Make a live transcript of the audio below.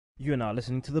You are now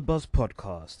listening to the Buzz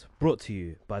Podcast, brought to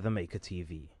you by The Maker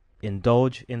TV.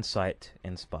 Indulge, incite,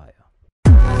 inspire.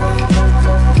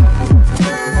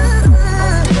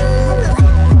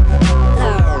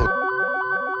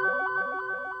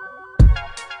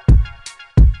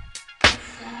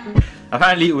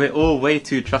 Apparently, we're all way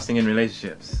too trusting in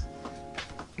relationships.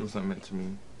 What's that meant to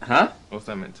mean? Huh? What's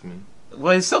that meant to mean?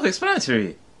 Well, it's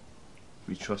self-explanatory.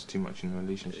 We trust too much in a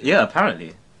relationship. Yeah,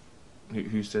 apparently.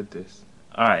 Who said this?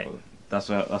 Alright, that's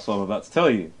what I'm about to tell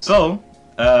you. So,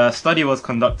 a study was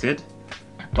conducted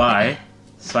by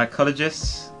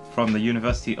psychologists from the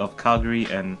University of Calgary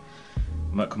and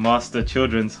McMaster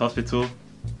Children's Hospital.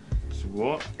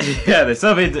 What? Yeah, they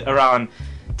surveyed around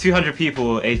 200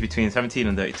 people aged between 17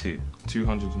 and 32.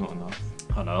 200's not enough.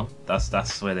 Oh no,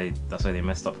 that's where they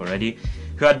messed up already.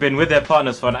 Who had been with their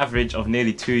partners for an average of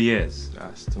nearly 2 years.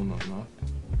 That's still not enough.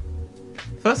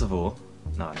 First of all,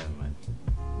 no, never mind.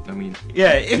 I mean,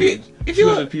 Yeah, if you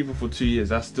 200 people for 2 years,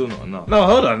 that's still not enough. no,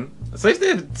 hold on. So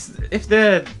if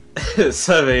they're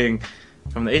surveying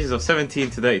from the ages of 17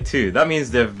 to 32, that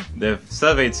means they've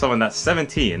surveyed someone that's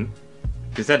 17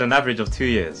 who said an average of 2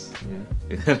 years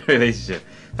Yeah. in a relationship.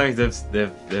 That means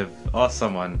they've asked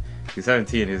someone who's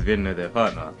 17 who's been with their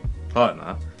partner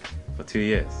for 2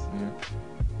 years. Yeah.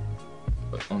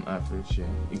 But on average, yeah.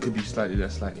 It could be slightly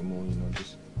less, slightly more, you know,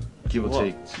 just give or What?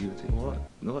 take. Give or take.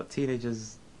 What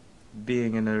teenagers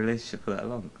being in a relationship for that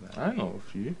long? I know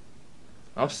a few.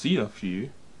 I've seen a few.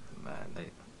 Man,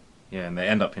 and they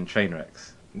end up in train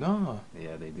wrecks. Nah.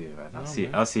 Yeah, they do, man. No,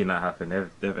 I've seen that happen.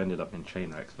 They've ended up in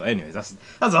train wrecks. But anyways, that's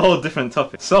a whole different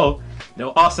topic. So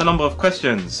they'll ask a number of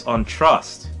questions on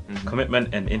trust, Mhm.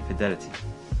 commitment, and infidelity.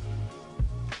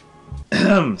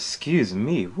 Excuse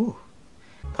me. Woo.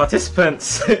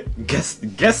 Participants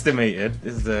guesstimated.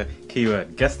 This is the key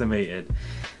word. Guesstimated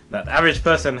that the average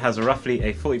person has roughly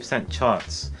a 40%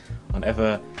 chance on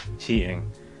ever cheating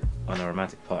on a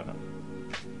romantic partner.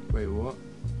 Wait, what?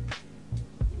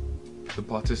 The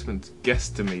participants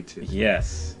guesstimated.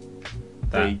 Yes.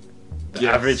 They The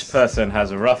guess. average person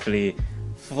has a roughly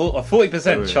a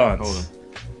 40% Wait, chance. hold on.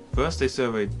 First, they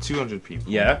surveyed 200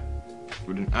 people. Yeah,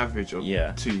 With an average of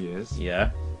Yeah. 2 years.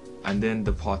 yeah, And then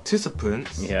the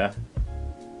participants yeah.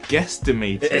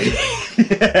 guesstimated.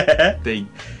 They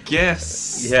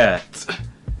guessed. Yeah,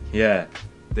 yeah,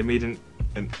 They made an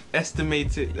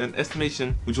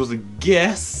estimation, which was a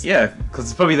guess. yeah.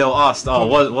 Because probably they'll ask, oh,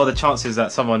 what are the chances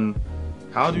that someone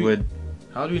How do we would?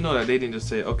 know that they didn't just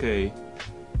say, okay,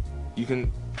 you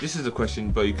can. This is a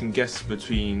question, but you can guess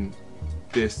between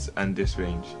this and this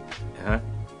range. Huh?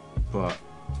 But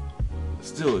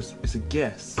still, it's a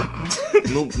guess.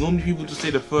 Normally, people just say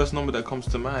the first number that comes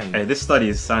to mind. Hey, this study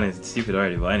is sounding stupid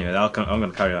already. But anyway, I'm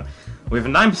going to carry on. With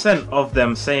 9% of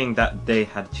them saying that they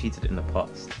had cheated in the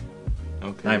past.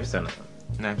 Okay. 9% of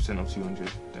them. 9% of 200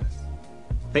 deaths.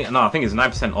 I think it's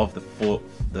 9% of the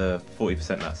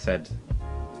 40% that said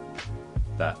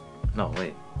that. No,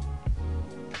 wait.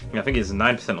 Yeah, I think it's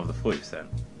 9% of the 40%.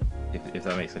 If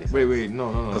that makes any sense. Wait,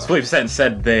 no. Because 40%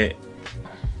 said they.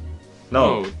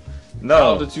 No. Out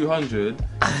No. of the 200.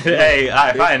 Hey,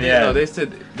 alright, fine, yeah. No,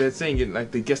 they're saying it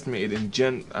like they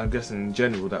guesstimated I'm guessing in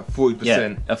general that 40%.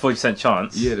 Yeah, a 40%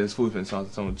 chance. Yeah, there's 40% chance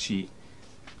that someone would cheat.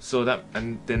 So that,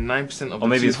 and then 9% of Or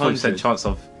maybe the it's 40% 200. chance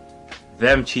of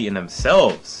them cheating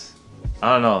themselves.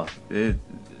 I don't know.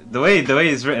 The way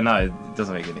it's written out, it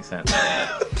doesn't make any sense.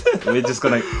 we're just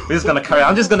gonna carry on.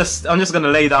 I'm just gonna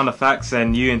lay down the facts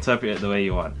and you interpret it the way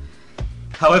you want.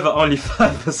 However, only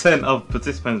 5% of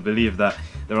participants believe that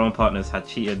their own partners had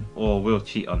cheated or will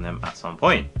cheat on them at some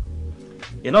point.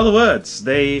 In other words,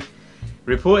 they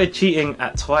reported cheating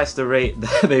at twice the rate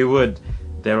that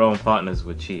their own partners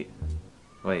would cheat.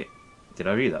 Wait, did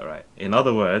I read that right? In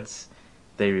other words,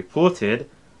 they reported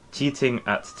cheating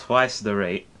at twice the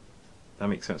rate. That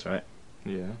makes sense, right?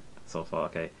 Yeah. So far,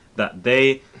 okay. That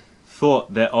they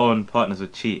thought their own partners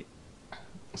would cheat.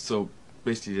 So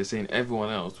basically, they're saying everyone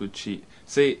else would cheat.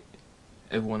 Say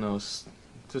everyone else,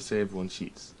 just say everyone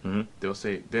cheats. Mhm. They'll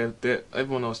say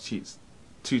everyone else cheats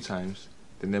 2 times,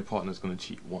 then their partner's gonna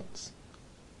cheat once.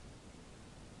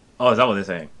 Oh, is that what they're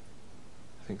saying?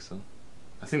 I think so.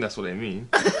 I think that's what they mean.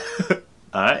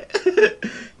 Alright.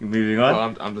 Moving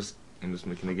on. Well, I'm just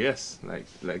making a guess,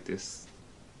 like this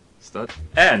stud.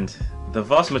 And the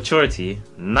vast majority,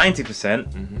 90%,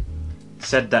 Mm-hmm.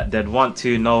 said that they'd want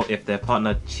to know if their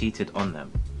partner cheated on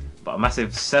them. But a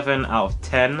massive 7 out of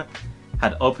 10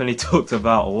 had openly talked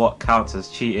about what counts as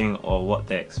cheating or what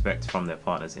they expect from their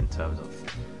partners in terms of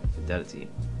fidelity.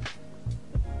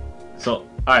 So,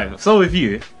 alright, so with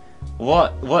you,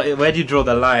 where do you draw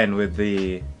the line with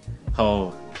the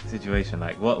whole situation?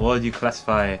 Like, what would you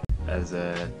classify as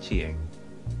cheating?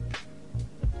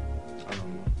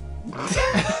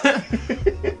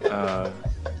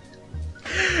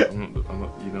 I'm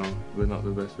not, you know, we're not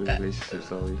the best with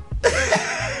relationships, are we?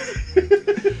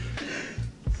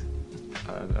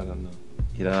 I don't know.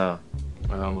 You know.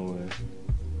 I don't know where.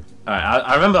 Alright,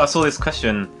 I remember I saw this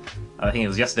question. I think it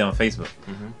was yesterday on Facebook.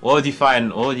 Mm-hmm. What do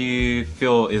you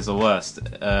feel is the worst?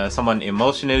 Someone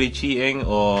emotionally cheating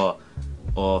or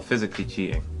physically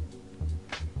cheating?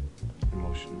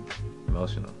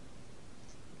 Emotional.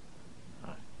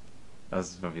 Alright.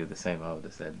 That's probably the same I would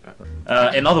have said.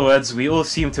 In other words, we all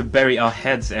seem to bury our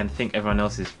heads and think everyone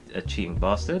else is a cheating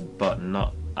bastard, but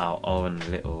not our own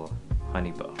little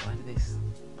honey butter. Why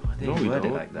do they word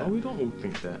it like that? No, we don't all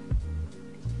think that.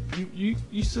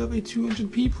 You survey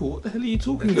 200 people. What the hell are you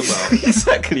talking about?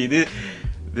 Exactly.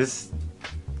 This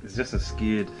is just a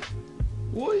skewed.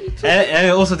 What are you talking And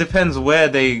it also depends where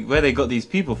they got these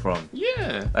people from.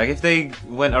 Yeah. Like if they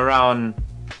went around,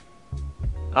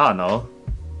 I don't know,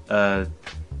 a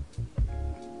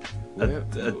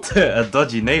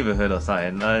dodgy neighborhood or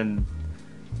something, and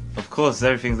of course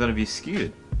everything's gonna be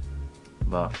skewed.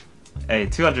 But hey,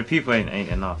 200 people ain't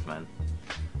enough, man.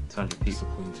 200 people.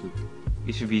 Disappointed.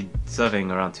 You should be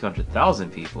surveying around 200,000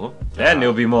 people. Then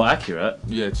it'll be more accurate.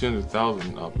 Yeah,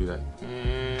 200,000. I'll be like,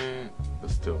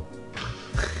 but still,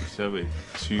 you survey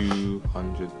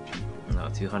 200 people. No,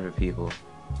 200 people.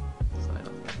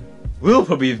 We'll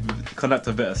probably conduct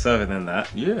a better survey than that.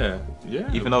 Yeah.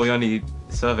 Even though we only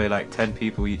survey like 10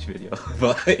 people each video.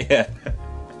 But yeah.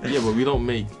 Yeah, but we don't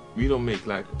make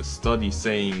like a study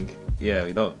saying. Yeah,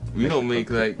 we don't We don't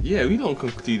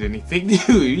conclude anything,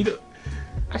 do we? We don't.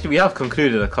 Actually, we have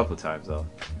concluded a couple times though.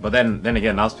 But then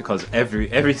again, that's because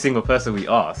every single person we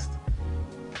asked,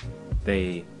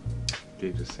 they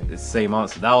Gave the same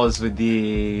answer. That was with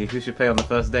the who should pay on the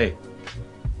first date.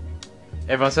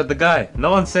 Everyone said the guy. No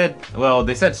one said. Well,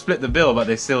 they said split the bill, but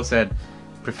they still said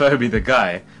preferably the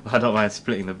guy. I don't mind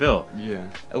splitting the bill. Yeah.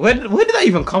 Where did that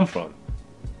even come from?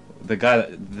 The guy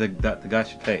that the guy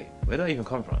should pay. Where did that even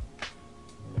come from?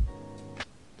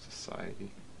 Society.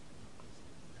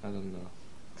 I don't know.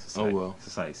 Society, Oh well.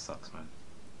 Society sucks, man.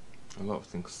 A lot of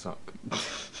things suck.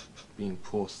 Being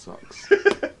poor sucks.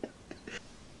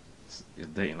 Your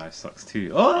dating life sucks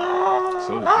too. Oh!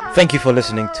 So, Thank you for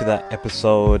listening to that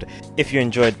episode. If you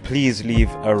enjoyed, please leave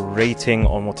a rating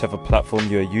on whatever platform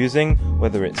you're using,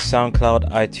 whether it's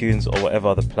SoundCloud, iTunes, or whatever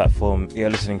other platform you're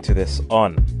listening to this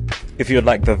on. If you would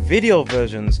like the video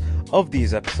versions of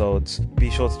these episodes,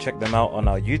 be sure to check them out on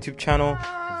our YouTube channel,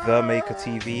 The Maker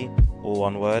TV, all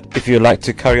one word. If you'd like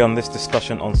to carry on this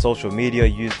discussion on social media,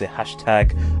 use the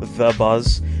hashtag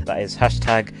TheBuzz. That is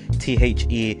hashtag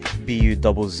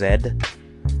TheBuzz,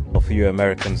 or for you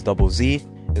Americans, double Z.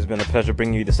 It's been a pleasure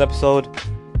bringing you this episode.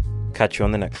 Catch you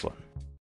on the next one.